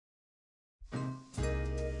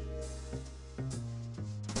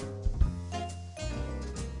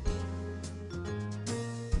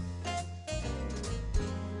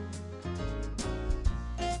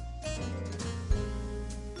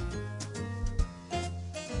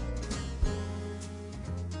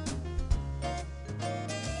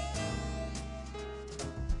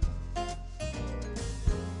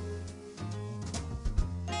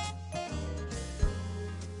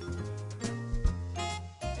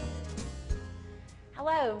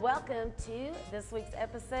Hello, welcome to this week's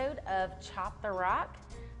episode of Chop the Rock.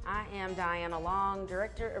 I am Diana Long,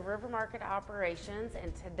 Director of River Market Operations,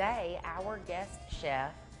 and today our guest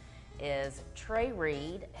chef is Trey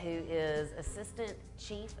Reid, who is Assistant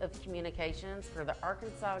Chief of Communications for the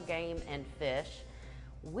Arkansas Game and Fish.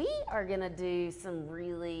 We are gonna do some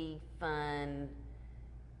really fun,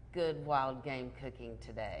 good wild game cooking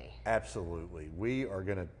today. Absolutely. We are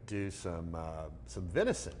going to do some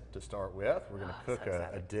venison to start with. We're going to cook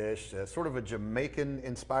a dish, sort of a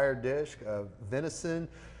Jamaican-inspired dish, venison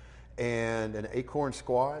and an acorn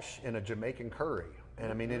squash in a Jamaican curry.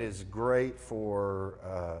 And I mean, it is great for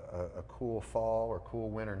a cool fall or cool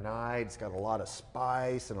winter night. It's got a lot of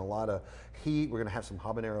spice and a lot of heat. We're going to have some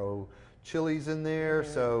habanero chilies in there.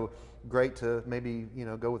 So great to maybe,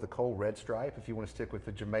 go with a cold red stripe if you want to stick with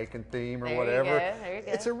the Jamaican theme or whatever. There you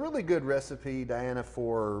go. It's a really good recipe, Diana,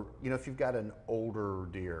 for, if you've got an older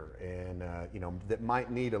deer and, that might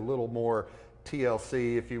need a little more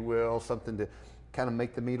TLC, if you will, something to kind of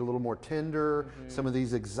make the meat a little more tender. Some of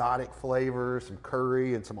these exotic flavors, some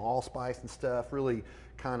curry and some allspice and stuff, really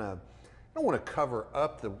kind of, I don't want to cover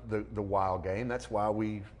up the wild game. That's why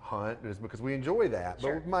we hunt, is because we enjoy that.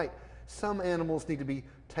 Sure. But some animals need to be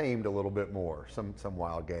tamed a little bit more, some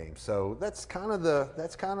wild game. So that's sort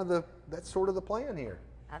of the plan here.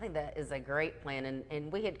 I think that is a great plan,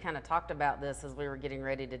 and we had kind of talked about this as we were getting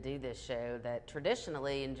ready to do this show, that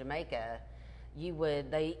traditionally in Jamaica,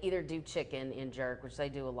 they either do chicken in jerk, which they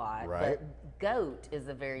do a lot, right? But goat is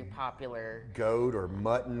a very popular. Goat or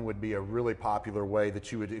mutton would be a really popular way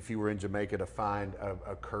that you would, if you were in Jamaica, to find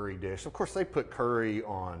a curry dish. Of course, they put curry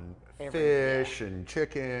on fish and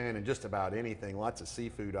chicken and just about anything. Lots of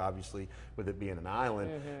seafood, obviously, with it being an island.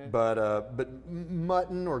 But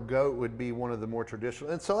mutton or goat would be one of the more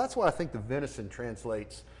traditional, and so that's why I think the venison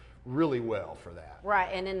translates really well for that. Right,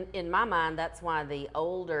 and in my mind, that's why the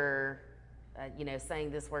older.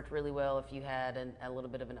 Saying this worked really well if you had a little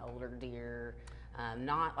bit of an older deer,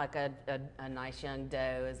 not like a nice young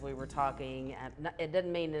doe, as we were talking. It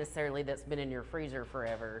doesn't mean necessarily that's been in your freezer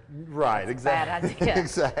forever. Right, that's exactly. A bad idea.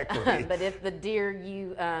 Exactly. But if the deer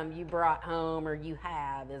you brought home or you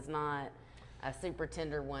have is not a super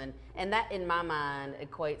tender one, and that in my mind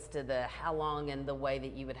equates to the how long and the way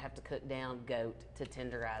that you would have to cook down goat to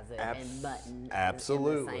tenderize it, and mutton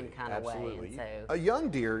absolutely in the same kind of way. And so a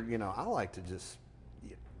young deer, I like to just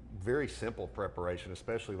very simple preparation,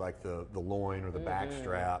 especially like the loin or the back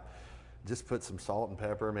strap. Just put some salt and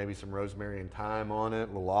pepper, maybe some rosemary and thyme on it, a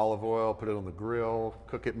little olive oil, put it on the grill,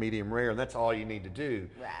 cook it medium rare, and that's all you need to do.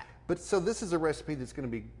 Right. But so this is a recipe that's going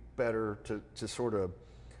to be better to sort of,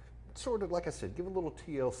 like I said, give a little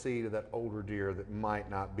TLC to that older deer that might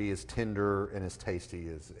not be as tender and as tasty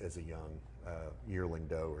as a young yearling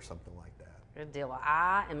doe or something like that. Good deal.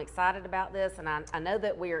 I am excited about this, and I know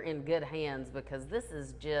that we are in good hands, because this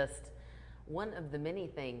is just one of the many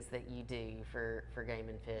things that you do for Game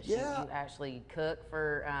and Fish. Yeah. You actually cook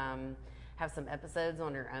for, have some episodes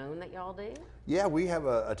on your own that y'all do? Yeah, we have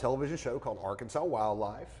a television show called Arkansas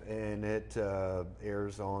Wildlife, and it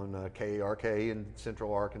airs on KARK in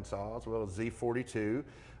Central Arkansas, as well as Z42.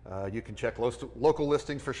 You can check local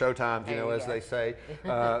listings for showtimes, as they say.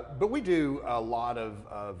 But we do a lot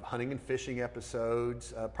of hunting and fishing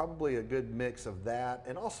episodes, probably a good mix of that,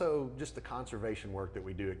 and also just the conservation work that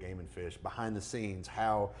we do at Game and Fish, behind the scenes,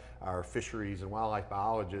 how our fisheries and wildlife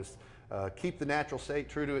biologists keep the natural state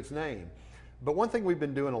true to its name. But one thing we've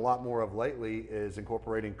been doing a lot more of lately is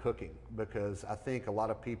incorporating cooking, because I think a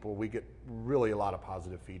lot of people, we get really a lot of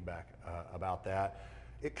positive feedback about that.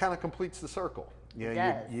 It kind of completes the circle.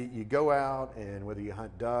 You go out, and whether you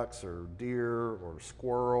hunt ducks or deer or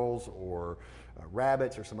squirrels or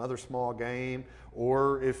rabbits or some other small game,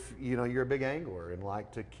 or if you're a big angler and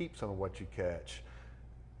like to keep some of what you catch,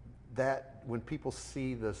 that when people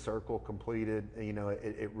see the circle completed,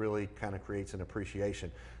 it really kind of creates an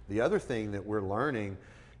appreciation. The other thing that we're learning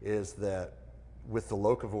is that with the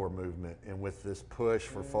locavore movement and with this push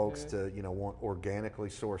for folks to want organically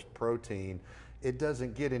sourced protein, it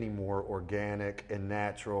doesn't get any more organic and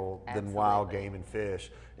natural than wild game and fish.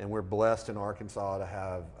 And we're blessed in Arkansas to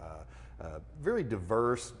have very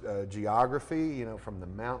diverse geography, from the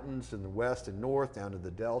mountains in the west and north down to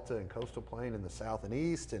the delta and coastal plain in the south and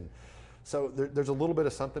east. And so there's a little bit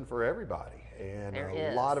of something for everybody, and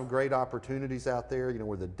a lot of great opportunities out there.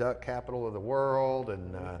 We're the duck capital of the world,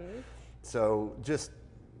 and so just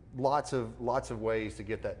lots of ways to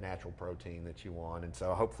get that natural protein that you want. And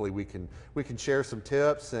so hopefully we can share some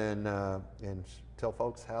tips and tell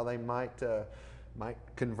folks how they might might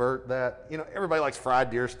convert that. You know, everybody likes fried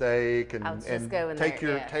deer steak and, I was just going take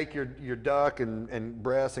there, take your duck and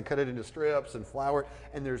breast and cut it into strips and flour it,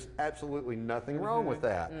 and there's absolutely nothing wrong with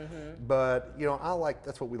that. But you know,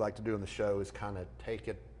 that's what we like to do in the show, is kind of kick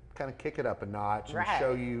it up a notch and Right.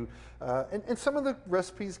 show you. And some of the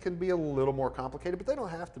recipes can be a little more complicated, but they don't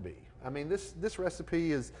have to be. I mean, this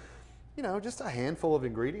recipe is, you know, just a handful of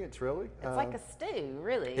ingredients, really. It's like a stew,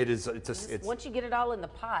 really. It is. Once you get it all in the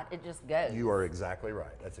pot, it just goes. You are exactly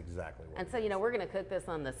right. That's exactly right. And so, you know, we're going to cook this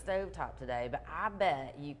on the stovetop today, but I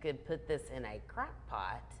bet you could put this in a crock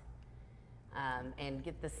pot and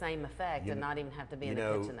get the same effect and not even have to be in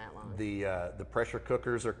the kitchen that long. The pressure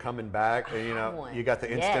cookers are coming back. And, you know, one. you got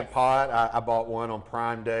the Instant Yes. Pot. I bought one on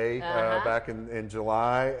Prime Day back in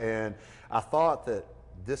July, and I thought that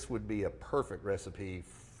this would be a perfect recipe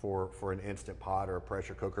for an Instant Pot or a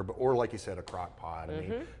pressure cooker, or like you said, a crock pot. I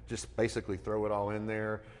mean, just basically throw it all in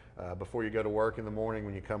there. Before you go to work in the morning,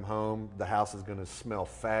 when you come home, the house is going to smell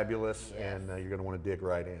fabulous, and you're going to want to dig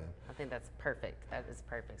right in. I think that's perfect. That is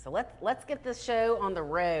perfect. So let's get this show on the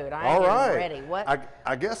road. All right. am ready.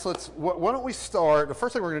 I guess why don't we start? The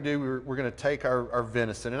first thing we're going to do, we're going to take our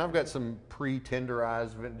venison, and I've got some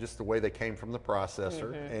pre-tenderized, just the way they came from the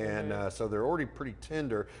processor, and so they're already pretty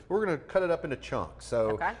tender. We're going to cut it up into chunks.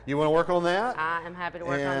 So you want to work on that? I am happy to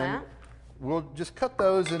work on that. We'll just cut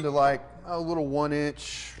those into like a little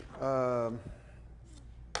 1-inch, 1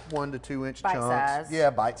 to 2 inch Bite chunks. size. Yeah,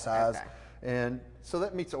 bite size. Okay. And so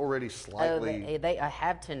that meat's already slightly. I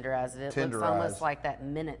have tenderized it. It looks almost like that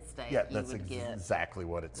minute steak Yeah, you that's would get. exactly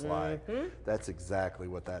what it's like. That's exactly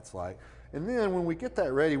what that's like. And then when we get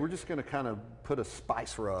that ready, we're just going to kind of put a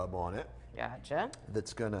spice rub on it. Gotcha.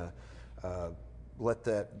 That's going to let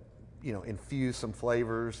that, you know, infuse some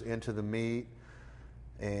flavors into the meat.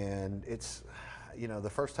 And it's, you know, the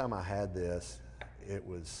first time I had this, it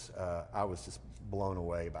was, I was just blown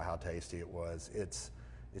away by how tasty it was.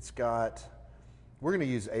 It's got, we're going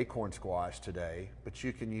to use acorn squash today, but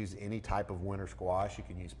you can use any type of winter squash. You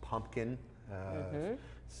can use pumpkin.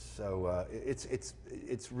 So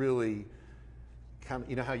it's really kind of,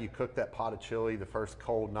 you know how you cook that pot of chili the first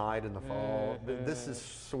cold night in the fall? This is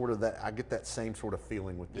sort of that. I get that same sort of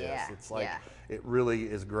feeling with this. Yeah, It's like it really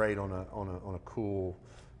is great on a cool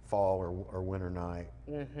fall or winter night.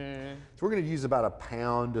 So we're going to use about a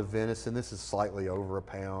pound of venison. This is slightly over a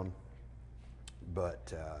pound,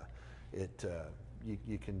 but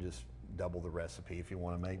you can just double the recipe if you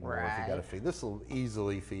want to make more. If you got to feed, this will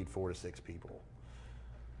easily feed 4 to 6 people.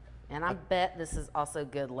 And I bet this is also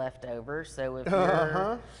good leftover. So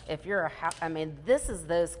if you're I mean, this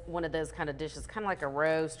is one of those kind of dishes, kind of like a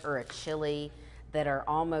roast or a chili, that are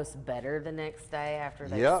almost better the next day after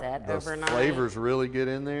they set overnight. Those flavors really get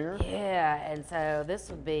in there. Yeah, and so this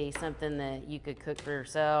would be something that you could cook for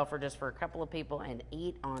yourself or just for a couple of people and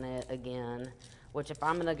eat on it again, which if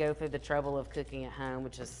I'm gonna go through the trouble of cooking at home,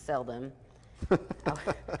 which is seldom,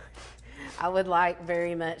 I would like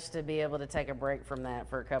very much to be able to take a break from that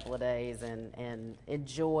for a couple of days and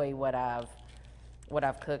enjoy what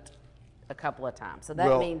I've cooked a couple of times. So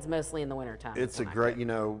that means mostly in the wintertime. It's a great, you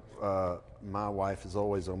know, my wife is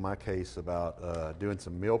always on my case about doing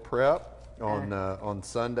some meal prep on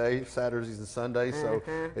Sunday, Saturdays and Sundays, so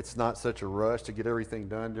it's not such a rush to get everything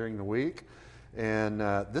done during the week. And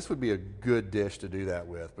this would be a good dish to do that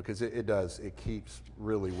with, because it keeps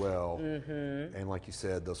really well. And like you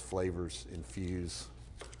said, those flavors infuse.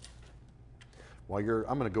 I'm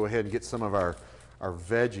going to go ahead and get some of our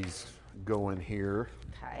veggies going here.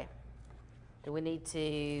 Okay. Do we need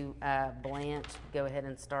to blanch? Go ahead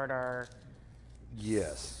and start our.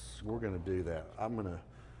 Yes, we're going to do that.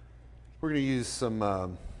 We're going to use some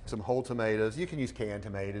whole tomatoes. You can use canned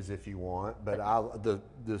tomatoes if you want, but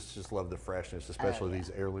just love the freshness, especially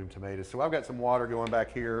these heirloom tomatoes. So I've got some water going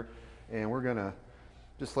back here, and we're going to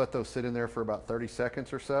just let those sit in there for about 30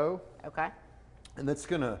 seconds or so. Okay. And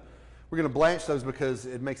we're going to blanch those because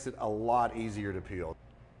it makes it a lot easier to peel.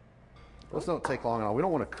 Those don't take long at all. We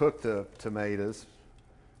don't want to cook the tomatoes.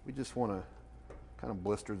 We just want to kind of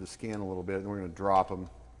blister the skin a little bit, and we're going to drop them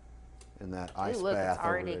in that ice look, bath it's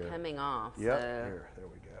already over there. coming off. Yep, So. there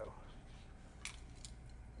we go.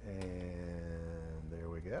 And there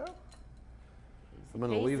we go. I'm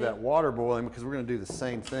going to leave that water boiling because we're going to do the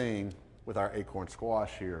same thing with our acorn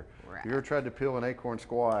squash here. Right. If you ever tried to peel an acorn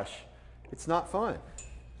squash, it's not fun.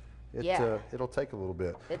 It'll take a little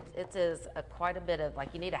bit. It is quite a bit of,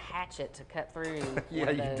 like, you need a hatchet to cut through.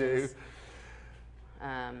 Yeah, you do.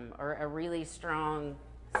 Or a really strong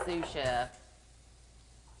sous chef.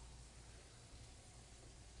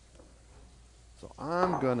 So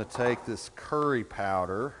I'm going to take this curry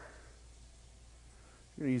powder.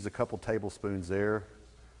 You're gonna use a couple tablespoons there.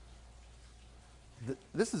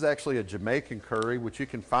 This is actually a Jamaican curry, which you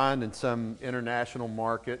can find in some international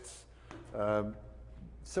markets.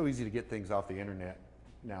 So easy to get things off the internet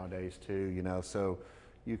nowadays too, you know, so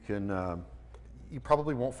you can, you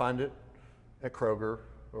probably won't find it at Kroger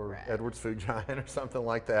or Edwards Food Giant or something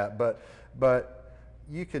like that, but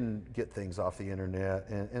you can get things off the internet,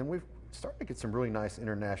 and we've started to get some really nice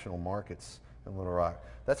international markets in Little Rock.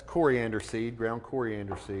 That's coriander seed, ground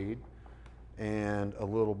coriander seed, and a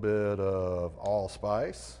little bit of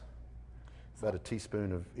allspice, about a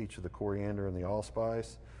teaspoon of each of the coriander and the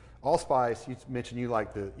allspice. Allspice, you mentioned you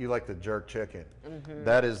like the jerk chicken.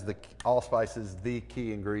 That is allspice is the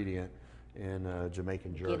key ingredient in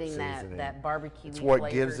Jamaican jerk Getting seasoning. that barbecue. It's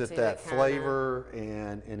what gives it that flavor,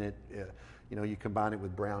 and it you know, you combine it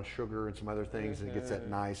with brown sugar and some other things, and it gets that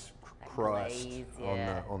nice crust glaze,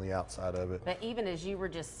 on the outside of it. But even as you were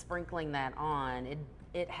just sprinkling that on,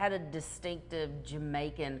 it had a distinctive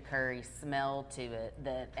Jamaican curry smell to it.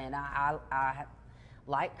 And I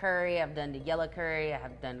like curry. I've done the yellow curry. I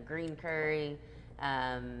have done green curry.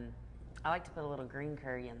 I like to put a little green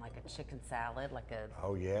curry in like a chicken salad, like a.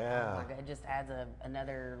 Oh yeah. It just adds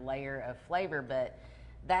another layer of flavor. But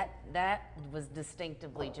that was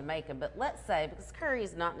distinctively Jamaican. But let's say, because curry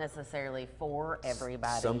is not necessarily for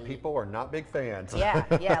everybody. Some people are not big fans. Yeah.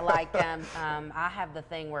 Like I have the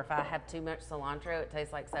thing where if I have too much cilantro, it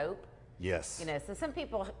tastes like soap. Yes. You know, so some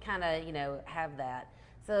people kind of, you know, have that.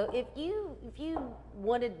 So if you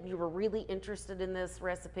were really interested in this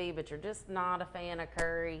recipe, but you're just not a fan of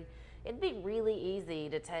curry, it'd be really easy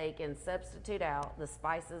to take and substitute out the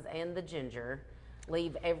spices and the ginger,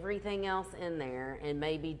 leave everything else in there, and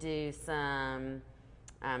maybe do some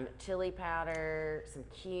chili powder, some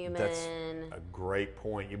cumin. That's a great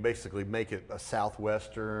point. You basically make it a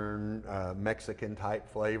southwestern Mexican type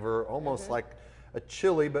flavor, almost like a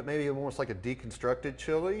chili, but maybe almost like a deconstructed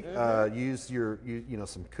chili. Use you know,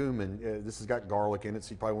 some cumin. This has got garlic in it,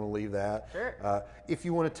 so you probably want to leave that. Sure. If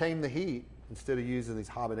you want to tame the heat, instead of using these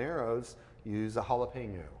habaneros, use a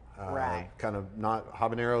jalapeno. Kind of not,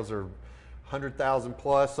 habaneros are 100,000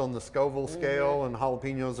 plus on the Scoville scale, and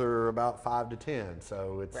jalapenos are about 5 to 10.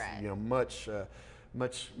 So it's you know,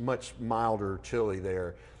 much milder chili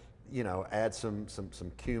there. You know, add some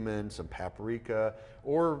cumin, some paprika,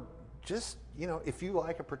 or just, you know, if you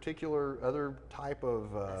like a particular other type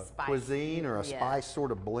of cuisine or a spice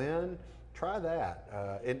sort of blend, try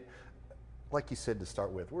that. And like you said to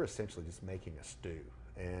start with, we're essentially just making a stew,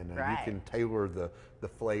 and you can tailor the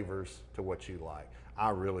flavors to what you like. I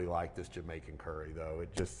really like this Jamaican curry, though.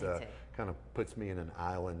 It just kind of puts me in an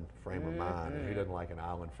island frame of mind. And who doesn't like an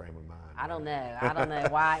island frame of mind? I don't know. I don't know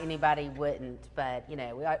why anybody wouldn't, but you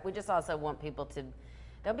know, we just also want people to.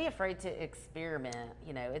 Don't be afraid to experiment.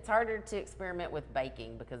 You know, it's harder to experiment with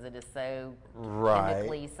baking because it is so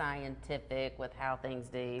chemically scientific with how things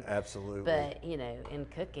do. Absolutely. But, you know, in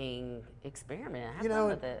cooking, experiment. Have fun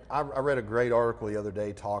with it. I read a great article the other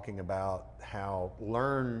day talking about how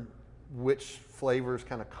learn which flavors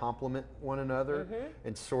kind of complement one another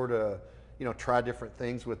and sort of, you know, try different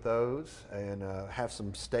things with those, and have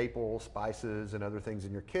some staple spices and other things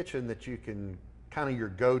in your kitchen that you can kind of your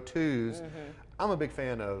go-tos. I'm a big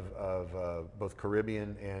fan of both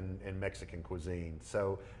Caribbean and Mexican cuisine.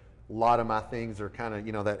 So a lot of my things are kind of,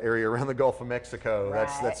 you know, that area around the Gulf of Mexico.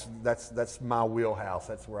 That's my wheelhouse.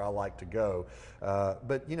 That's where I like to go.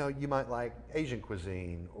 But you know, you might like Asian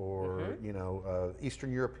cuisine, or you know,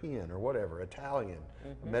 Eastern European, or whatever, Italian,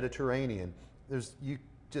 Mediterranean. You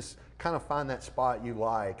just kind of find that spot you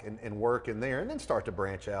like and work in there, and then start to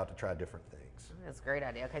branch out to try different things. That's a great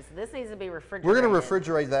idea. Okay, so this needs to be refrigerated. We're going to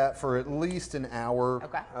refrigerate that for at least an hour.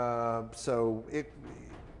 Okay. So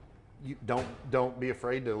you don't be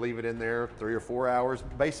afraid to leave it in there 3 or 4 hours.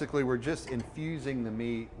 Basically, we're just infusing the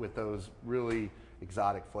meat with those really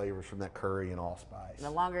exotic flavors from that curry and allspice. The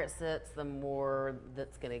longer it sits, the more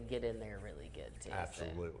that's going to get in there really good too.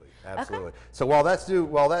 Absolutely, absolutely. Okay. So while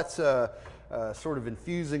that's sort of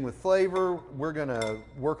infusing with flavor, we're going to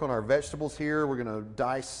work on our vegetables here. We're going to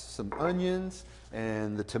dice some onions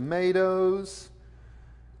and the tomatoes,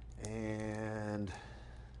 and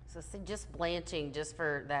so see, just blanching just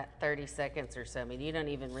for that 30 seconds or so. I mean, you don't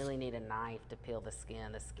even really need a knife to peel the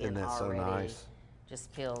skin. The skin already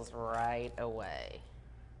just peels right away.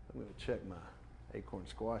 I'm going to check my acorn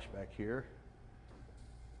squash back here,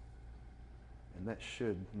 and that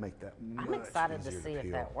should make that much easier. I'm excited to see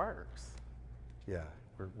if that works. Yeah,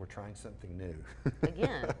 we're trying something new.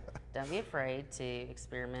 Again, don't be afraid to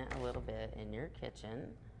experiment a little bit in your kitchen.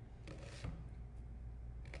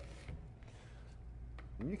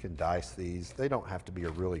 You can dice these. They don't have to be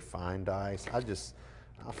a really fine dice.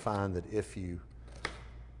 I find that if you,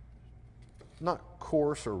 not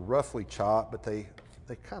coarse or roughly chop, but they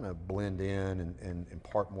kind of blend in and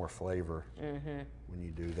impart more flavor when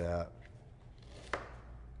you do that.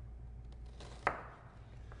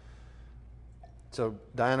 So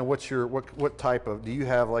Diana, what type of, do you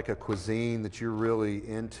have like a cuisine that you're really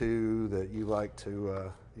into, that you like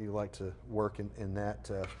to work in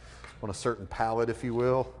that on a certain palate, if you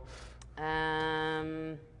will?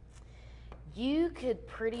 You could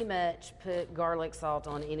pretty much put garlic salt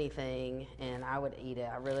on anything and I would eat it.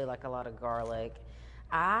 I really like a lot of garlic.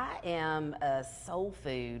 I am a soul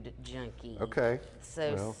food junkie. Okay.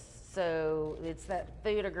 So it's that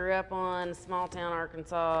food I grew up on, small town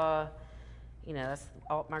Arkansas. You know, that's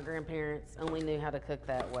all, my grandparents only knew how to cook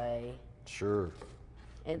that way. Sure.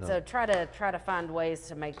 And so try to find ways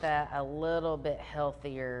to make that a little bit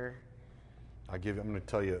healthier. I'm going to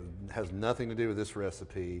tell you, it has nothing to do with this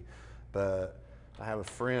recipe, but I have a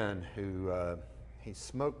friend who he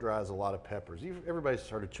smoke dries a lot of peppers. Everybody's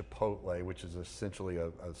heard of chipotle, which is essentially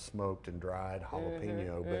a smoked and dried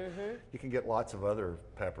jalapeno, but you can get lots of other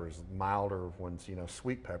peppers, milder ones, you know,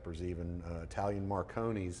 sweet peppers even, Italian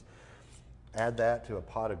Marconis. Add that to a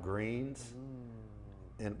pot of greens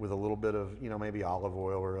and with a little bit of, you know, maybe olive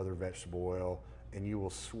oil or other vegetable oil, and you will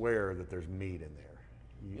swear that there's meat in there.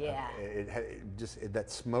 Yeah.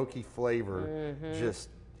 That smoky flavor just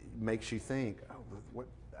makes you think, oh, what?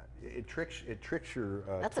 It tricks your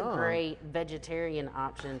That's tongue. a great vegetarian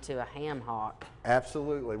option to a ham hock.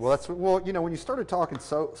 Absolutely. Well, you know, when you started talking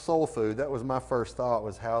soul food, that was my first thought,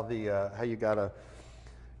 was how you gotta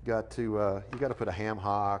put a ham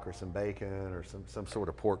hock or some bacon or some sort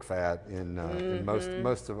of pork fat in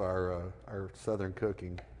most of our southern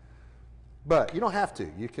cooking. But you don't have to.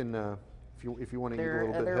 You can if you want to eat a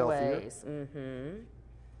little bit healthier. Ways.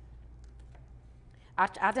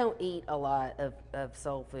 I don't eat a lot of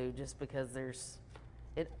soul food just because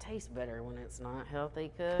it tastes better when it's not healthy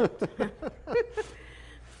cooked.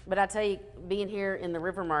 But I tell you, being here in the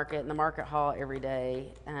River Market, in the market hall every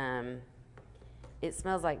day, it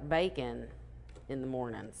smells like bacon in the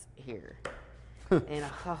mornings here. And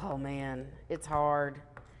oh man, it's hard.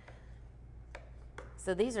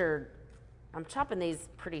 So I'm chopping these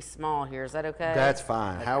pretty small here. Is that okay? That's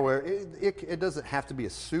fine. Okay. However, it doesn't have to be a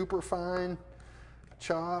super fine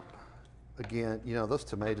chop. Again, you know, those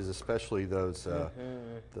tomatoes, especially those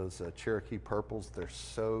Cherokee purples, they're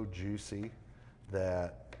so juicy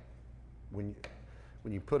that when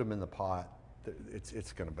you put them in the pot,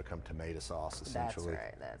 it's going to become tomato sauce essentially.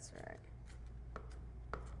 That's right.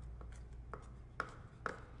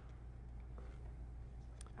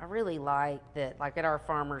 I really like that, like at our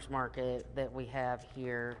farmers market that we have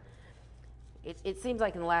here, it seems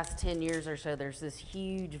like in the last 10 years or so, there's this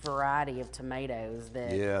huge variety of tomatoes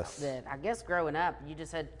that I guess growing up, you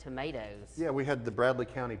just had tomatoes. Yeah, we had the Bradley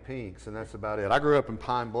County pinks, and that's about it. I grew up in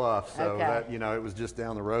Pine Bluff, so that, you know, it was just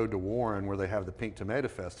down the road to Warren where they have the Pink Tomato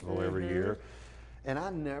Festival every year. And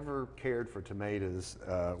I never cared for tomatoes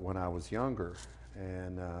when I was younger.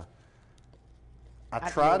 And I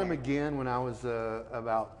tried them again when I was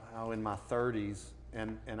in my 30s.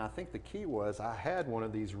 And I think the key was I had one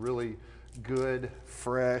of these really good,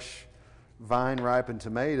 fresh, vine-ripened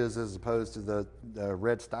tomatoes as opposed to the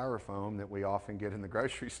red styrofoam that we often get in the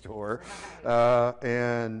grocery store.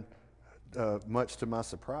 And much to my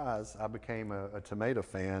surprise, I became a tomato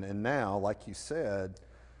fan. And now, like you said,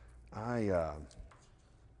 I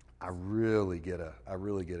really get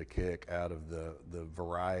a kick out of the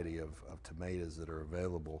variety of tomatoes that are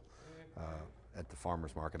available at the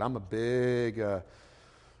farmers market. I'm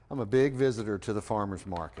a big visitor to the farmers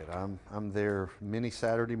market. I'm there many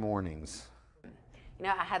Saturday mornings. You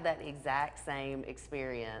know, I had that exact same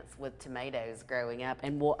experience with tomatoes growing up,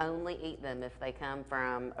 and we'll only eat them if they come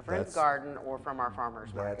from a friend's garden or from our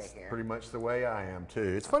farmers market here. That's pretty much the way I am too.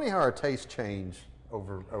 It's funny how our tastes change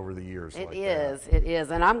over the years. It is,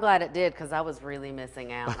 and I'm glad it did because I was really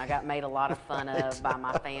missing out. I got made a lot of fun of by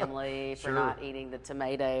my family for not eating the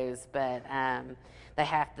tomatoes, but they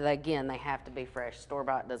have to be fresh.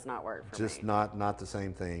 Store-bought does not work for me. Just not the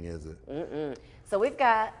same thing, is it? So we've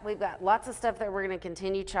got lots of stuff that we're going to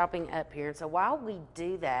continue chopping up here. And so while we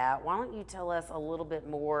do that, why don't you tell us a little bit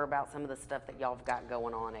more about some of the stuff that y'all have got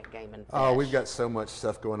going on at Game and Fish? Oh, we've got so much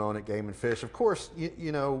stuff going on at Game and Fish. Of course,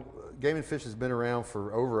 you know, Game and Fish has been around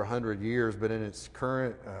for over 100 years, but in its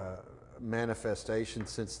current manifestation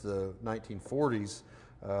since the 1940s,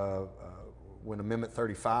 when Amendment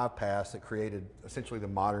 35 passed, it created essentially the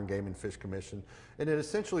modern Game and Fish Commission, and it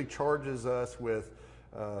essentially charges us with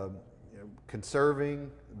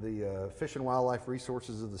conserving the fish and wildlife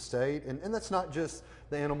resources of the state. And that's not just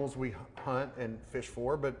the animals we hunt and fish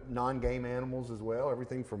for, but non-game animals as well.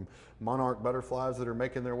 Everything from monarch butterflies that are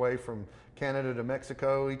making their way from Canada to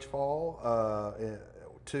Mexico each fall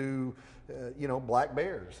to black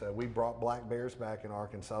bears. We brought black bears back in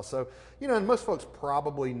Arkansas. So, and most folks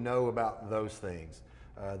probably know about those things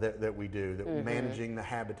that we do, that managing the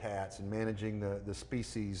habitats and managing the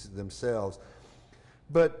species themselves.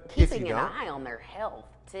 But keeping an eye on their health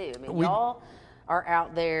too. I mean, y'all are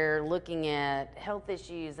out there looking at health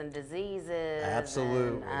issues and diseases,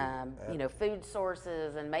 absolutely, and food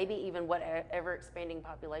sources, and maybe even whatever expanding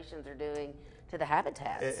populations are doing to the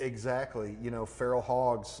habitats. Exactly. Feral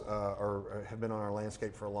hogs have been on our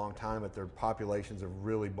landscape for a long time, but their populations have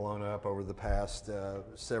really blown up over the past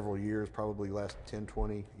several years, probably last 10,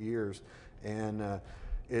 20 years, and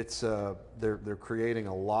they're creating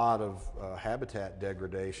a lot of habitat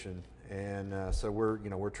degradation, and so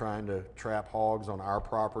we're trying to trap hogs on our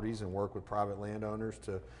properties and work with private landowners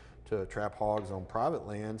to trap hogs on private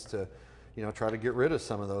lands to try to get rid of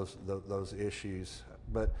some of those issues.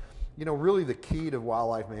 But really the key to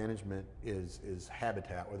wildlife management is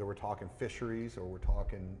habitat, whether we're talking fisheries or we're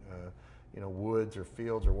talking woods or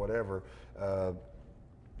fields or whatever.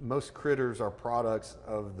 Most critters are products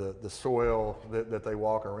of the soil that they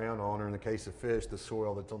walk around on, or in the case of fish, the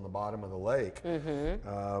soil that's on the bottom of the lake.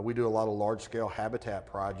 We do a lot of large-scale habitat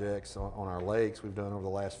projects on our lakes. We've done over the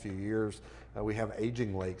last few years. We have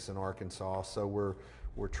aging lakes in Arkansas, so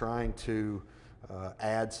we're trying to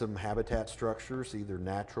add some habitat structures, either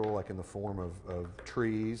natural, like in the form of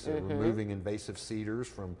trees, or removing invasive cedars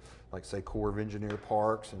from, like, say, Corps of Engineer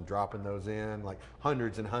parks and dropping those in, like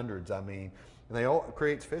hundreds and hundreds, and they all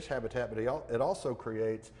creates fish habitat, but it also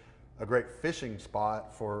creates a great fishing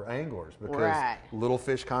spot for anglers, because little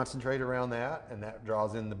fish concentrate around that, and that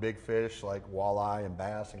draws in the big fish like walleye and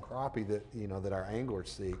bass and crappie that our anglers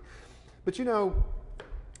see. But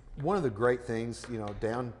one of the great things,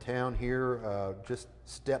 downtown here, just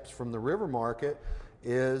steps from the river market,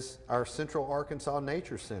 is our Central Arkansas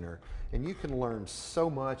Nature Center. And you can learn so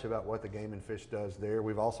much about what the Game and Fish does there.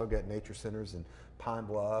 We've also got nature centers in Pine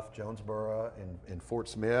Bluff, Jonesboro, and Fort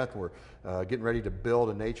Smith. We're getting ready to build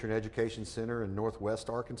a nature and education center in Northwest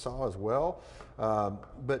Arkansas as well.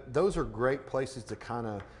 But those are great places to kind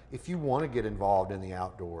of, if you want to get involved in the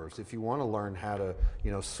outdoors, if you want to learn how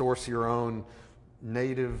to, source your own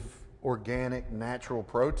native, organic, natural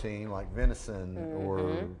protein like venison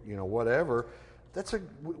or whatever,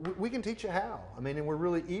 we can teach you how. And we're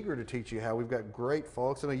really eager to teach you how. We've got great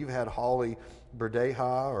folks. I know you've had Holly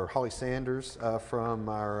Berdeja or Holly Sanders from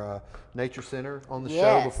our Nature Center on the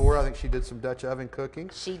show before. I think she did some Dutch oven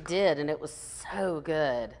cooking. She did, and it was so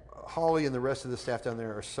good. Holly and the rest of the staff down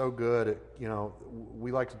there are so good at,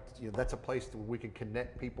 we like to, that's a place where we can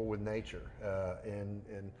connect people with nature.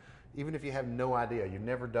 And even if you have no idea, you've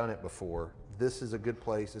never done it before, this is a good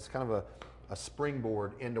place. It's kind of a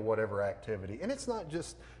springboard into whatever activity. And it's not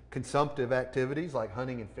just consumptive activities like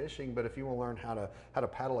hunting and fishing, but if you want to learn how to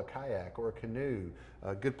paddle a kayak or a canoe,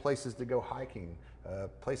 good places to go hiking,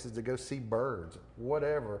 places to go see birds,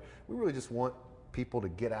 whatever. We really just want people to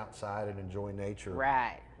get outside and enjoy nature.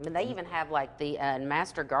 Right. They even have, like, the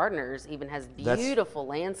Master Gardeners even has beautiful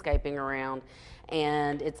landscaping around,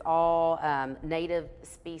 and it's all native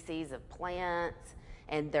species of plants,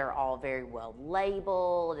 and they're all very well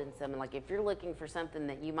labeled. And so, like, if you're looking for something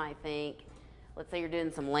that you might think, let's say you're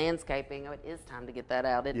doing some landscaping, it is time to get that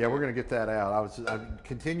out. Yeah, we're going to get that out.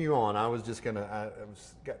 Continue on. I was just going to,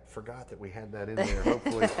 forgot that we had that in there.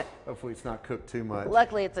 Hopefully it's not cooked too much.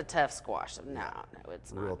 Luckily, it's a tough squash. No,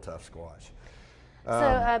 it's not. Real tough squash.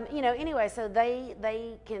 So, anyway, so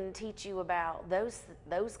they can teach you about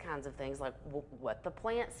those kinds of things, like what the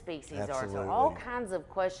plant species Absolutely. are. So all kinds of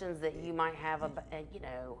questions that you might have about,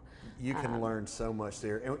 You can learn so much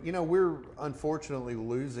there. And, we're unfortunately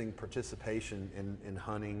losing participation in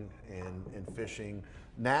hunting and fishing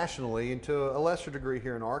nationally, and to a lesser degree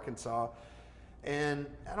here in Arkansas. And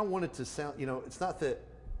I don't want it to sound, it's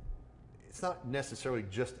not necessarily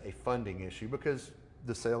just a funding issue, because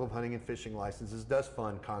the sale of hunting and fishing licenses does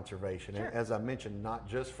fund conservation. Sure. And as I mentioned, not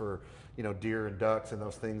just for deer and ducks and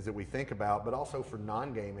those things that we think about, but also for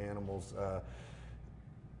non-game animals.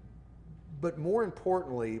 But more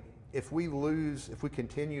importantly, if we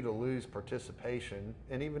continue to lose participation,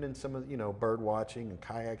 and even in some of bird watching and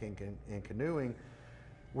kayaking and canoeing,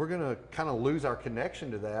 we're going to kind of lose our connection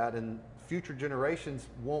to that, and future generations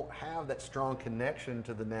won't have that strong connection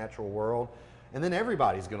to the natural world. And then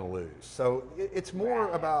everybody's going to lose. So it's more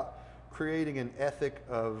about creating an ethic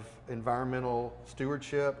of environmental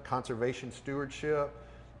stewardship, conservation stewardship,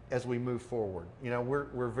 as we move forward. You know,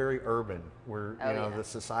 we're very urban. The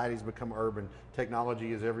society's become urban.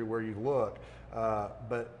 Technology is everywhere you look.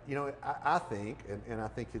 But you know, I think, and I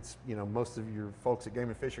think it's, you know, most of your folks at Game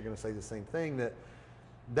and Fish are going to say the same thing,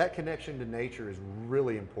 that connection to nature is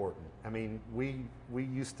really important. I mean, we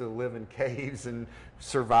used to live in caves and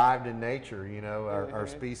survived in nature, you know, our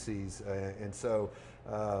species, and so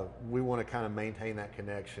we want to kind of maintain that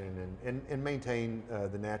connection and maintain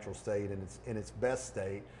the natural state in its best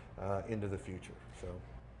state into the future. So,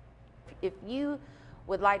 if you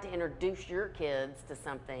would like to introduce your kids to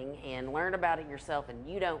something and learn about it yourself, and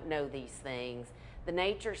you don't know these things, the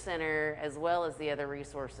Nature Center, as well as the other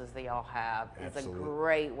resources they all have, is a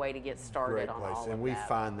great way to get started on all of that. And we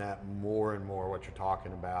find that more and more what you're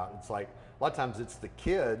talking about. It's like a lot of times it's the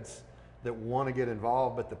kids that want to get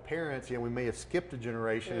involved, but the parents, you know, we may have skipped a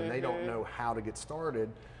generation and they don't know how to get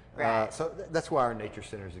started. Right. So that's why our nature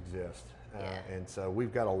centers exist. And so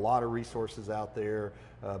we've got a lot of resources out there,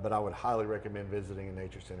 but I would highly recommend visiting a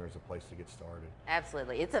nature center as a place to get started.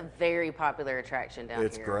 Absolutely. It's a very popular attraction down here.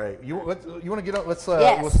 It's great. You want to get up? Let's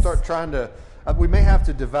Yes. We'll start trying to, we may have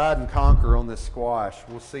to divide and conquer on this squash.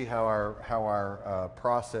 We'll see how our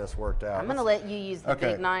process worked out. I'm going to let you use the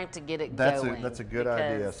big knife to get it going. That's a good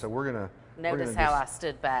idea. So we're going to notice how I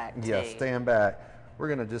stood back too. Yeah, stand back. We're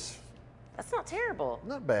going to just, that's not terrible.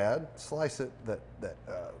 not bad. Slice it. That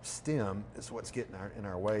stem is what's getting in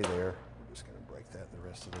our way there. We're just going to break that the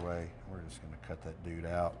rest of the way. We're just going to cut that dude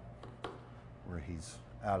out where he's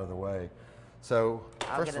out of the way. So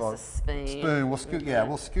first of all, a spoon. We'll scoop. Yeah,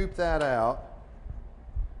 we'll scoop that out.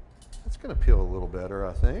 It's going to peel a little better,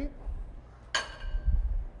 I think.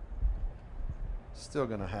 Still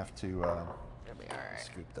going to have to It'll be all right.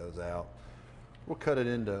 scoop those out. We'll cut it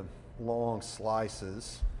into long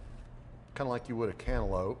slices, kind of like you would a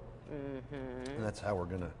cantaloupe. And that's how we're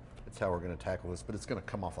gonna tackle this. But it's going to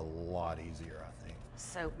come off a lot easier, I think.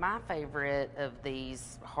 So my favorite of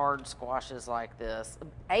these hard squashes like this,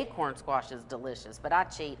 acorn squash is delicious, but I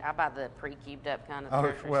cheat. I buy the pre-cubed up kind of.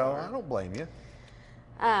 Oh well, I don't blame you.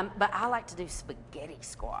 But I like to do spaghetti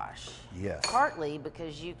squash. Yes. Partly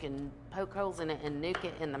because you can poke holes in it and nuke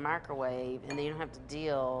it in the microwave, and then you don't have to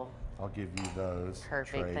deal. I'll give you those.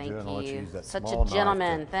 Perfect, Trey, thank and I'll let you you. use that Such small a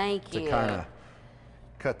gentleman, knife thank you. To kind of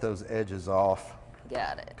cut those edges off.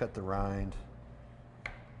 Got it. Cut the rind.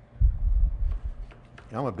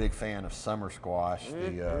 I'm a big fan of summer squash,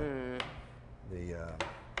 the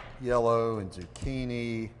yellow and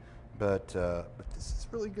zucchini, but this is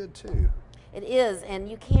really good too. It is, and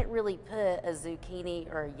you can't really put a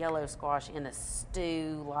zucchini or a yellow squash in a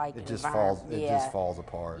stew like It just falls. It just falls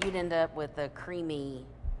apart. You'd end up with a creamy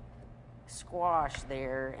squash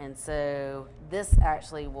there, and so this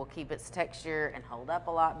actually will keep its texture and hold up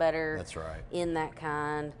a lot better. That's right. In that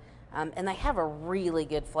kind, and they have a really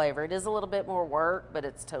good flavor. It is a little bit more work, but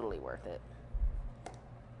it's totally worth it.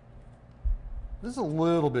 This is a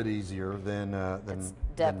little bit easier than It's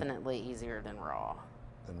definitely easier than raw.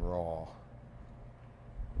 Than raw.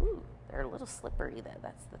 Ooh, they're a little slippery though.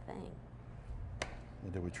 That's the thing.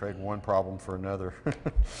 Did we trade one problem for another?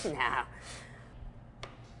 No.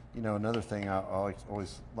 You know, another thing I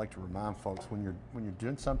always like to remind folks, when you're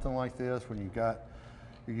doing something like this, when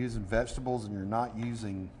you're using vegetables and you're not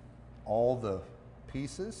using all the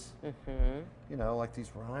pieces, you know, like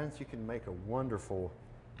these rinds, you can make a wonderful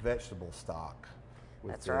vegetable stock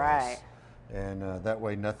with That's this. right. And that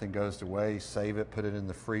way nothing goes to waste. Save it, put it in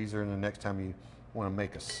the freezer, and the next time you want to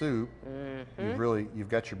make a soup, you've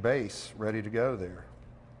got your base ready to go there.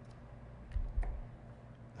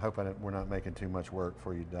 Hoping we're not making too much work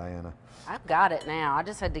for you, Diana. I've got it now. I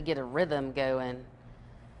just had to get a rhythm going.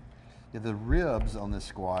 Yeah, the ribs on this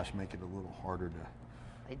squash make it a little harder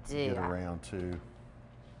to get around too.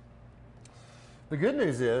 The good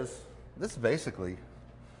news is, this is basically,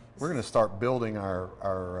 we're going to start building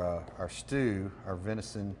our stew, our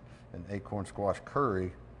venison and acorn squash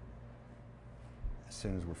curry, as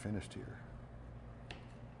soon as we're finished here.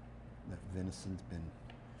 That venison's been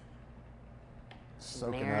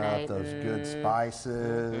soaking up those good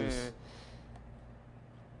spices.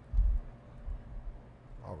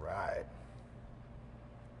 All right.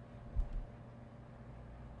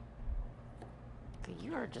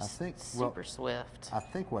 You are just super swift. I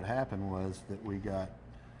think what happened was that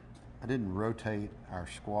I didn't rotate our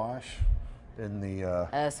squash in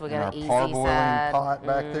the So we in got our an easy parboiling side. pot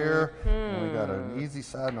back there. And we got an easy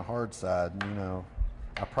side and a hard side. And, you know,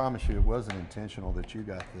 I promise you it wasn't intentional that you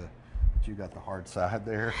got the hard side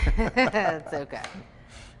there. It's okay.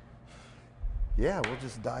 Yeah, we'll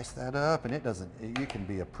just dice that up, and you can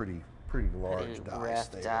be a pretty large dice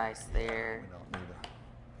rough there. dice there. We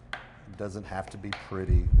don't It doesn't have to be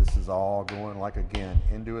pretty. This is all going, like, again,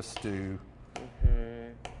 into a stew.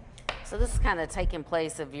 So this is kind of taking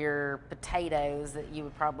place of your potatoes that you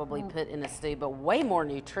would probably put in a stew, but way more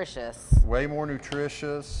nutritious. Way more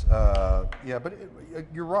nutritious. Yeah, but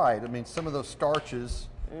you're right. I mean, some of those starches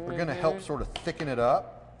are going to help sort of thicken it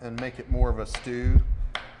up and make it more of a stew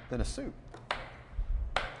than a soup.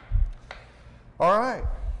 All right.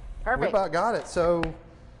 Perfect. We about got it. So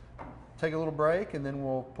take a little break, and then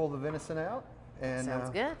we'll pull the venison out. And, Sounds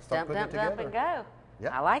good. Start Dump, putting dump, it dump, together. and go.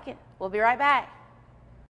 Yep. I like it. We'll be right back.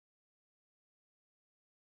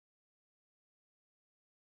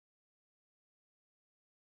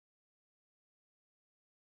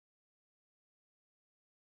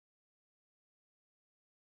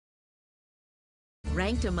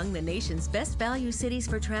 Ranked among the nation's best value cities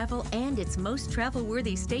for travel and its most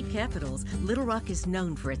travel-worthy state capitals, Little Rock is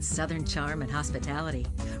known for its southern charm and hospitality.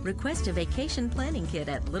 Request a vacation planning kit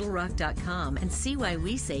at littlerock.com and see why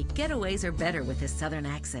we say getaways are better with a southern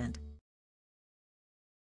accent.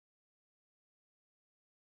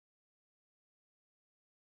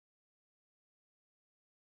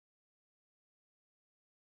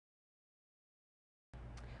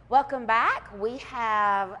 Welcome back. We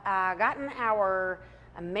have gotten our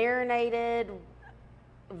marinated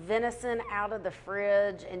venison out of the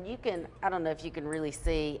fridge, and you can, I don't know if you can really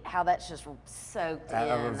see how that's just soaked in.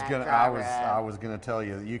 I was gonna tell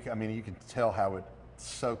you. I mean, you can tell how it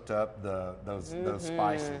soaked up those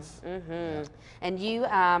spices. Yeah.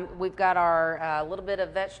 And we've got our little bit of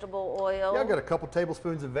vegetable oil. Yeah, I've got a couple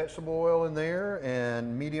tablespoons of vegetable oil in there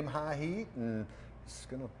and medium-high heat, and just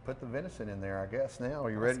gonna put the venison in there, I guess. Now,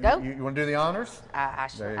 are you ready? Let's go. You want to do the honors?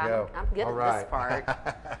 There you go. I'm good at this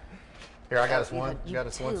part. Here, I got us one. You got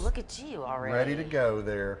us too. one. Look at you already. Ready to go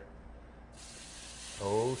there.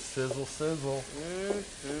 Oh, sizzle, sizzle.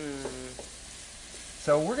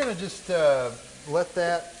 So we're gonna just let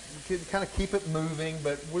that kind of keep it moving,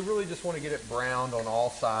 but we really just want to get it browned on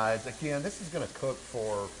all sides. Again, this is gonna cook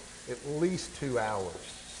for at least 2 hours.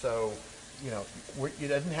 So, you know, it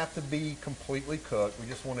doesn't have to be completely cooked. We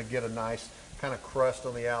just want to get a nice kind of crust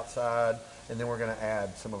on the outside, and then we're going to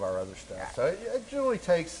add some of our other stuff. So it generally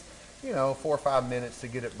takes, 4 or 5 minutes to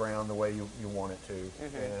get it brown the way you want it to.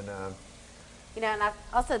 And and I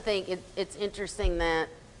also think it's interesting that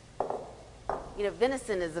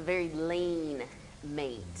venison is a very lean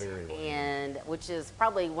meat, Very lean. and which is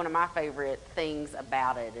probably one of my favorite things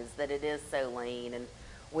about it is that it is so lean. And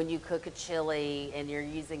when you cook a chili and you're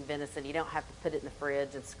using venison, you don't have to put it in the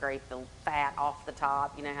fridge and scrape the fat off the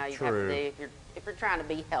top. You know how you have to do if you're trying to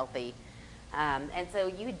be healthy. And so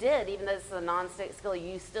you did, even though this is a non-stick skillet,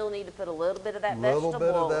 you still need to put a little bit of that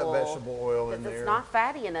vegetable oil in there. It's not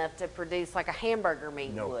fatty enough to produce like a hamburger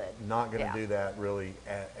meat No, would. not going to do that really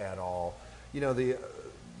at all.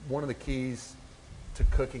 One of the keys to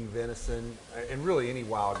cooking venison, and really any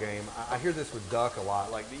wild game, I hear this with duck a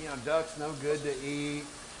lot, like, duck's no good to eat.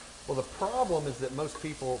 Well, the problem is that most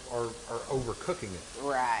people are overcooking it.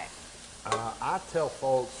 Right. I tell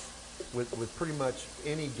folks with pretty much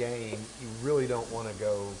any game, you really don't want to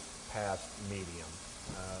go past medium.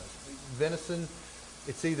 Venison,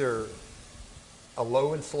 it's either a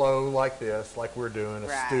low and slow like this, like we're doing,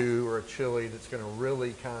 a stew or a chili that's going to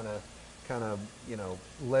really kind of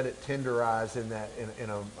let it tenderize in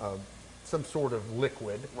some sort of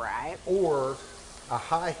liquid. Right. Or a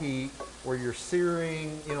high heat where you're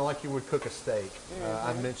searing, like you would cook a steak.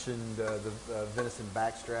 I mentioned the venison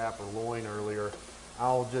backstrap or loin earlier.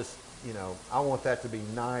 I'll just, I want that to be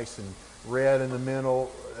nice and red in the middle,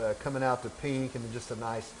 coming out to pink, and just a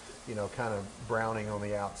nice, kind of browning on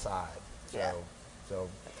the outside. So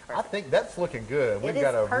I think that's looking good. We've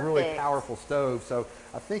got a really powerful stove. So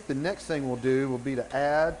I think the next thing we'll do will be to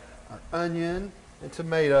add our onion and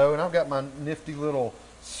tomato. And I've got my nifty little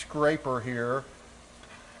scraper here.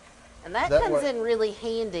 And that comes in really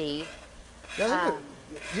handy. Yeah,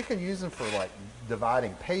 you can use them for like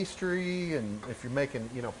dividing pastry, and if you're making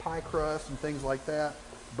pie crust and things like that.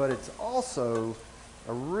 But it's also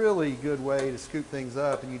a really good way to scoop things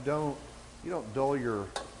up, and you don't dull your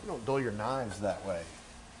knives that way.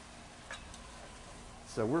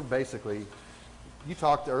 So we're basically, you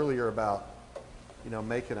talked earlier about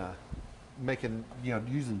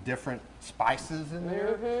using different spices in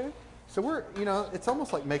there. So we're, it's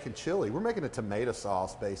almost like making chili. We're making a tomato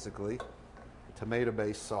sauce, basically. A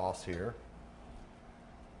tomato-based sauce here.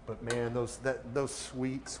 But man, those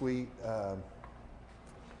sweet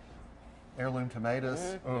heirloom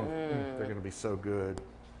tomatoes, they're going to be so good.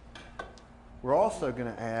 We're also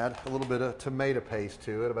going to add a little bit of tomato paste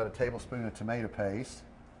to it, about a tablespoon of tomato paste.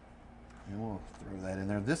 And we'll throw that in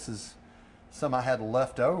there. This is some I had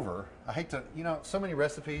left over. I hate to, so many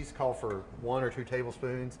recipes call for 1 or 2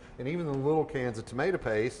 tablespoons, and even the little cans of tomato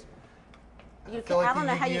paste. I don't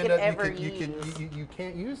know how you could ever use. You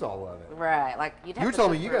can't use all of it. Right, like you'd have You were to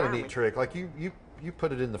telling me cook you for got an a neat army. trick. Like you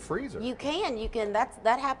put it in the freezer. You can.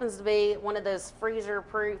 That happens to be one of those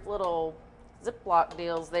freezer-proof little Ziploc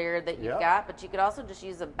deals there that you've got. But you could also just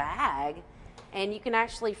use a bag, and you can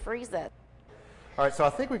actually freeze that. All right, so I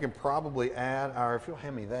think we can probably add our. If you'll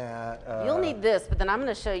hand me that. You'll need this, but then I'm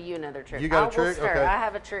going to show you another trick. You got a trick? Stir. Okay. I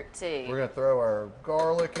have a trick too. We're going to throw our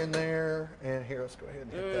garlic in there, and here, let's go ahead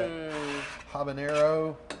and hit that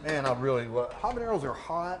habanero. Man, I really love habaneros. Are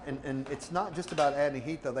hot, and it's not just about adding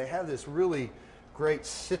heat though. They have this really great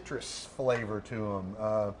citrus flavor to them.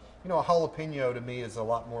 A jalapeno to me is a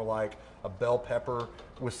lot more like a bell pepper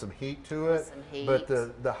with some heat to it. Some heat. But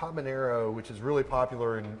the habanero, which is really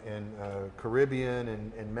popular in Caribbean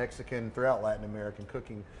and Mexican, throughout Latin American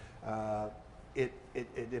cooking, it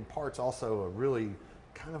imparts also a really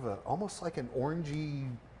kind of almost like an orangey,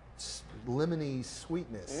 lemony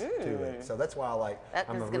sweetness to it. So that's why I like. That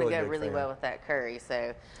I'm is a going to go big really fan. well with that curry.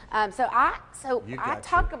 So, I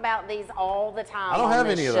talk about these all the time. I don't on have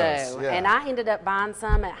this any of show, those, yeah. and I ended up buying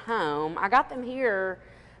some at home. I got them here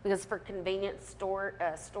because for convenient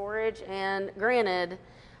storage, and granted,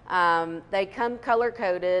 they come color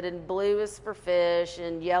coded, and blue is for fish,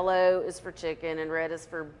 and yellow is for chicken, and red is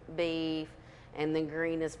for beef. And then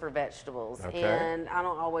green is for vegetables. Okay. And I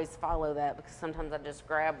don't always follow that because sometimes I just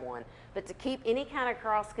grab one. But to keep any kind of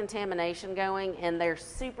cross-contamination going, and they're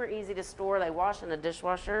super easy to store. They wash in a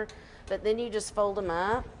dishwasher, but then you just fold them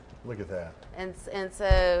up. Look at that. And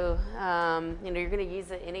so, you're going to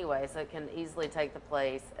use it anyway, so it can easily take the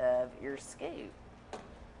place of your scoop.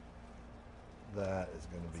 That is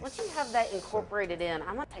going to be. Once you have that incorporated in,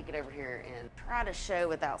 I'm going to take it over here and try to show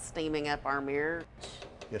without steaming up our mirror.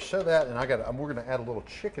 Yeah, show that, and we're going to add a little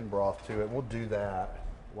chicken broth to it. We'll do that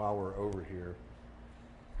while we're over here.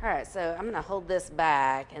 All right, so I'm going to hold this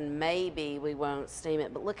back, and maybe we won't steam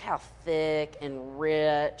it, but look how thick and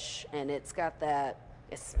rich, and it's got that.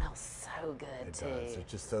 It smells so good It too. does. It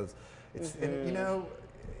just does. It's and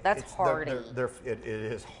That's hearty. It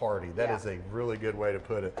is hearty. That is a really good way to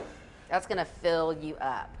put it. That's going to fill you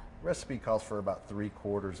up. Recipe calls for about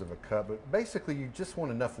 3/4 of a cup, but basically you just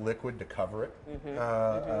want enough liquid to cover it.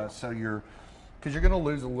 So because you're going to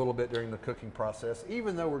lose a little bit during the cooking process,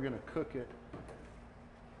 even though we're going to cook it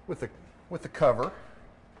with the cover.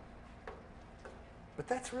 But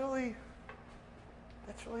that's really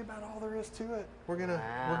about all there is to it.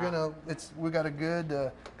 We got a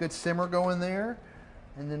good simmer going there,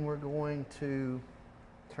 and then we're going to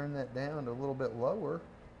turn that down to a little bit lower.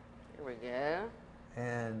 Here we go.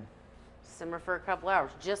 And simmer for a couple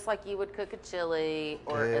hours, just like you would cook a chili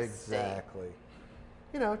or a steak. Exactly.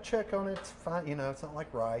 Check on it. It's fine. It's not like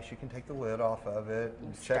rice. You can take the lid off of it,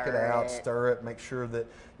 and check it out, stir it, make sure that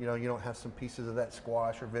you don't have some pieces of that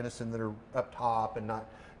squash or venison that are up top and not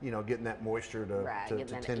getting that moisture to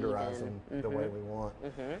tenderize them the way we want.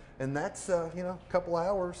 And that's a couple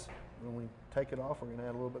hours. When we take it off, we're going to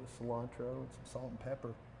add a little bit of cilantro and some salt and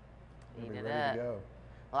pepper. We'll be ready to go.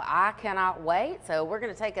 Well, I cannot wait. So we're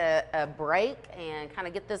going to take a break and kind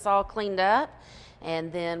of get this all cleaned up,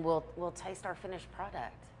 and then we'll taste our finished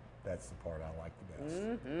product. That's the part I like the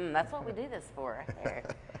best. That's what we do this for right there.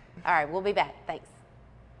 All right, we'll be back. Thanks.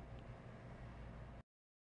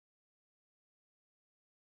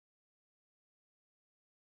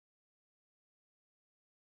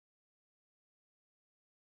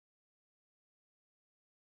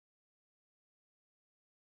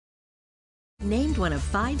 Named one of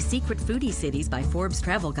 5 secret foodie cities by Forbes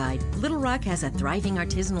Travel Guide, Little Rock has a thriving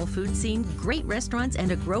artisanal food scene, great restaurants,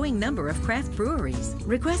 and a growing number of craft breweries.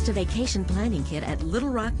 Request a vacation planning kit at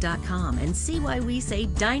littlerock.com and see why we say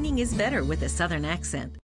dining is better with a Southern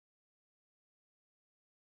accent.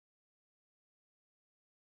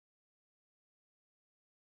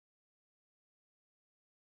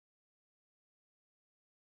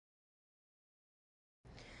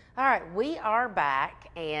 All right, we are back,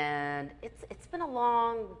 and it's been a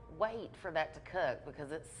long wait for that to cook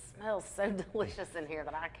because it smells so delicious in here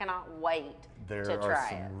that I cannot wait to try it. There are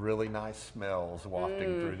some really nice smells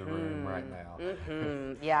wafting through the room right now.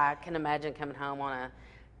 Yeah, I can imagine coming home on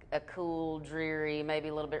a cool, dreary, maybe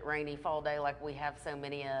a little bit rainy fall day like we have so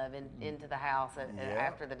many of into the house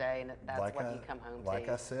after the day, and that's what you come home to. Like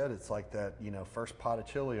I said, it's like that, first pot of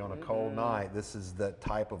chili on a cold night. This is that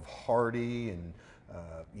type of hearty and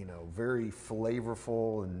very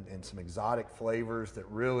flavorful and some exotic flavors that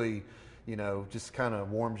really, you know, just kind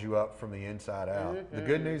of warms you up from the inside out. The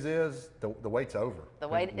good news is the wait's over. The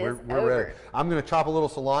wait we're is over. Ready. I'm going to chop a little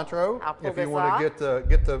cilantro. I'll pull if you this want off. to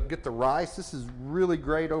get the rice, this is really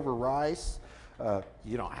great over rice.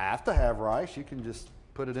 You don't have to have rice. You can just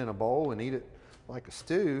put it in a bowl and eat it like a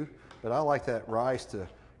stew. But I like that rice to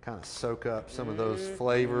kind of soak up some of those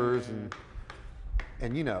flavors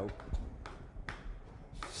and you know,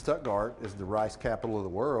 Stuttgart is the rice capital of the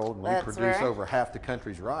world, and we That's produce right. over half the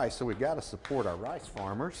country's rice, so we've got to support our rice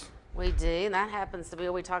farmers. We do, and that happens to be,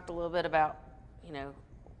 we talked a little bit about, you know,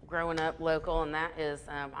 growing up local, and that is,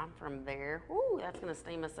 I'm from there. Ooh, that's going to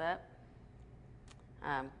steam us up.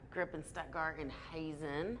 Grew up in Stuttgart and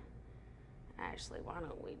Hazen. Actually, why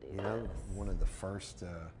don't we do You know, this? one of the first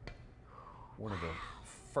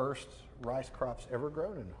rice crops ever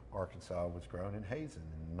grown in Arkansas was grown in Hazen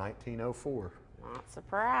in 1904. Not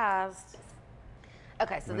surprised.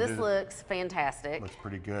 Okay, so Wanna this do- looks fantastic. Looks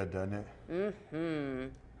pretty good, doesn't it? Mm-hmm.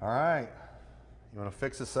 All right. You want to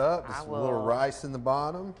fix this up? Just I a little will. rice in the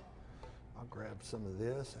bottom. I'll grab some of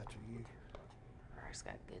this after you. Rice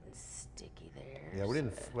got good and sticky there. Yeah, we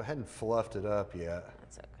hadn't fluffed it up yet.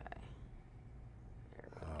 That's okay. There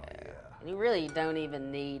we Oh, go. yeah. And you really don't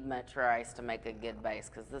even need much rice to make a good base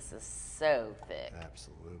because this is so thick.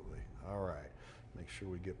 Absolutely. All right. Make sure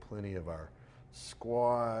we get plenty of our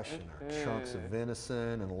squash and our chunks of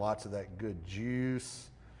venison and lots of that good juice.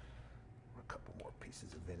 A couple more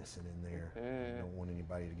pieces of venison in there. We don't want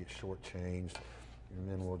anybody to get shortchanged. And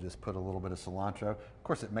then we'll just put a little bit of cilantro. Of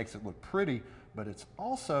course, it makes it look pretty, but it's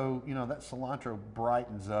also, you know, that cilantro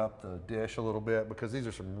brightens up the dish a little bit because these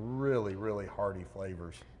are some really, really hearty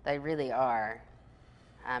flavors. They really are.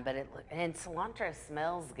 And cilantro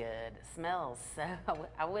smells good. It smells so.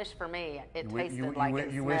 I wish for me it tasted like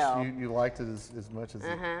it you smelled. wish you liked it as much as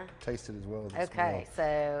it tasted as well as it Okay,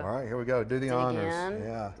 smelled. so All right, here we go. Do the dig honors. in.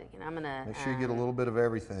 Yeah. Dig in. I'm gonna Make sure you get a little bit of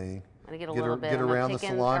everything. I'm gonna get a little bit. Get I'm around the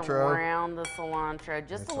picking cilantro. Around the cilantro,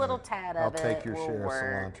 just That's a little right. tad I'll of it. take your will share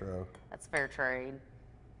work. of cilantro. That's fair trade.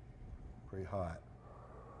 Pretty hot.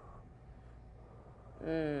 Oh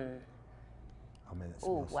man, that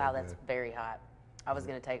Ooh, smells wow, so that's good. very hot. I was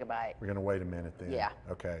gonna take a bite. We're gonna wait a minute then. Yeah.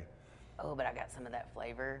 Okay. Oh, but I got some of that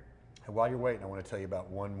flavor. And while you're waiting, I want to tell you about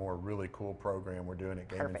one more really cool program we're doing at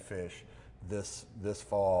Game and Perfect. Fish this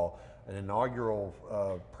fall. An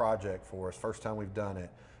inaugural project for us, first time we've done it.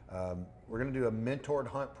 We're going to do a mentored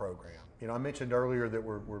hunt program. You know, I mentioned earlier that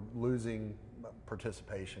we're losing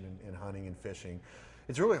participation in hunting and fishing.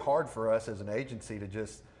 It's really hard for us as an agency to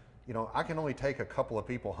just, you know, I can only take a couple of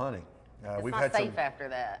people hunting. It's not safe after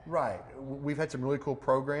that. Right. We've had some really cool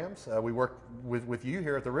programs. We worked with you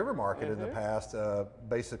here at the River Market in the past,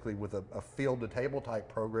 basically with a field-to-table type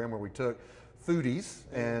program where we took foodies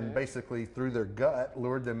and basically through their gut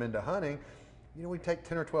lured them into hunting. You know, we take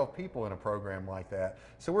 10 or 12 people in a program like that.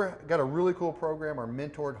 So we've got a really cool program, our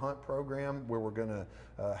Mentored Hunt program, where we're going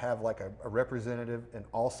to have like a representative in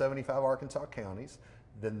all 75 Arkansas counties.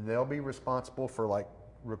 Then they'll be responsible for like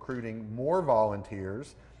recruiting more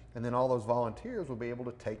volunteers. And then all those volunteers will be able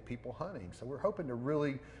to take people hunting. So we're hoping to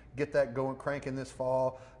really get that going, cranking this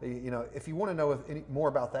fall. You know, if you want to know any more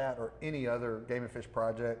about that or any other Game and Fish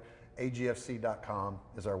project, agfc.com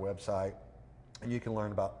is our website. And you can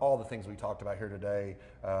learn about all the things we talked about here today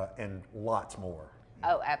and lots more.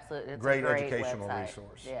 Oh, absolutely. It's Great a great educational website.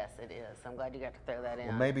 resource. Yes, it is. I'm glad you got to throw that in.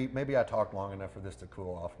 Well, maybe I talked long enough for this to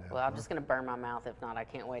cool off now. Well, I'm just going to burn my mouth. If not, I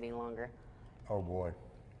can't wait any longer. Oh boy.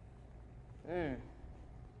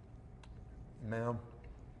 Ma'am.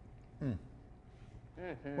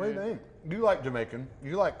 What do you think? You like Jamaican.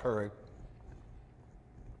 You like curry.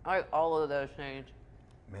 I like all of those things.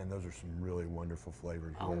 Man, those are some really wonderful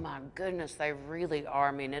flavors. Oh yeah. my goodness, they really are.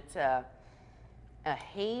 I mean, it's a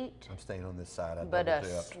heat, I'm staying on this side. I but double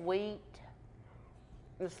a dip. sweet.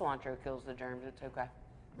 The cilantro kills the germs. It's okay.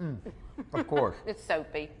 Of course. It's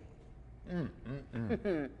soapy.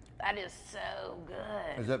 That is so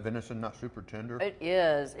good. Is that venison not super tender? It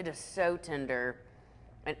is. It is so tender.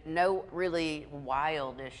 And no really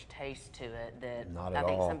wildish taste to it that Not I at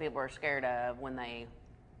think all. some people are scared of when they.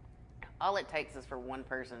 All it takes is for one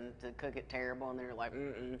person to cook it terrible, and they're like,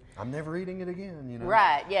 mm-mm. I'm never eating it again, you know?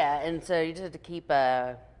 Right, yeah. And so you just have to keep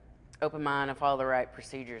a open mind and follow the right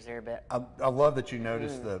procedures there. But I love that you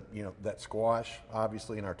noticed that squash,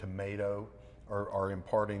 obviously, and our tomato are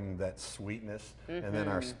imparting that sweetness, and then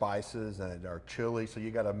our spices and our chili. So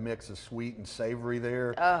you got a mix of sweet and savory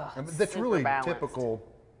there. Oh, and that's super really balanced. typical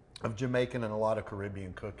of Jamaican and a lot of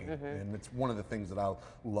Caribbean cooking. And it's one of the things that I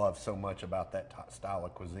love so much about that style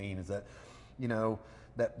of cuisine is that, you know,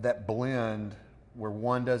 that blend where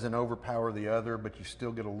one doesn't overpower the other, but you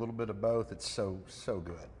still get a little bit of both. It's so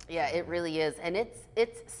good. Yeah, it really is, and it's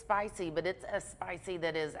spicy, but it's a spicy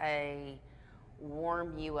that is a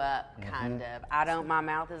warm you up kind of. I don't. My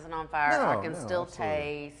mouth isn't on fire. No, I can no, still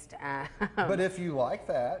absolutely. taste. But if you like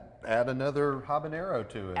that, add another habanero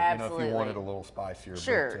to it. Absolutely. If you want it a little spicier.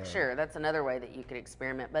 Sure, but, sure. That's another way that you could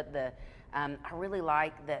experiment. But I really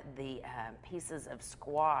like that the pieces of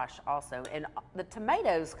squash also, and the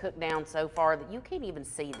tomatoes cook down so far that you can't even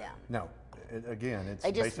see them. No, again, it's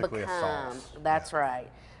They just basically become. a sauce. That's right.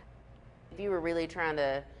 If you were really trying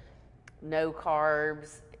to no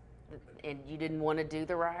carbs and you didn't want to do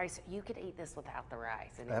the rice, you could eat this without the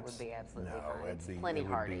rice, and it would be absolutely fine. It's plenty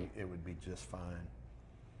hearty. It would be just fine.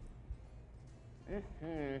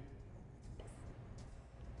 I'm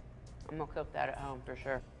gonna cook that at home for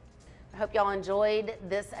sure. I hope y'all enjoyed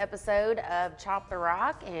this episode of Chop the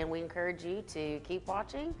Rock, and we encourage you to keep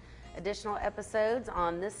watching additional episodes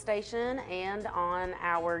on this station and on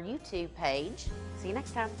our YouTube page. See you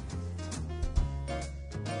next time.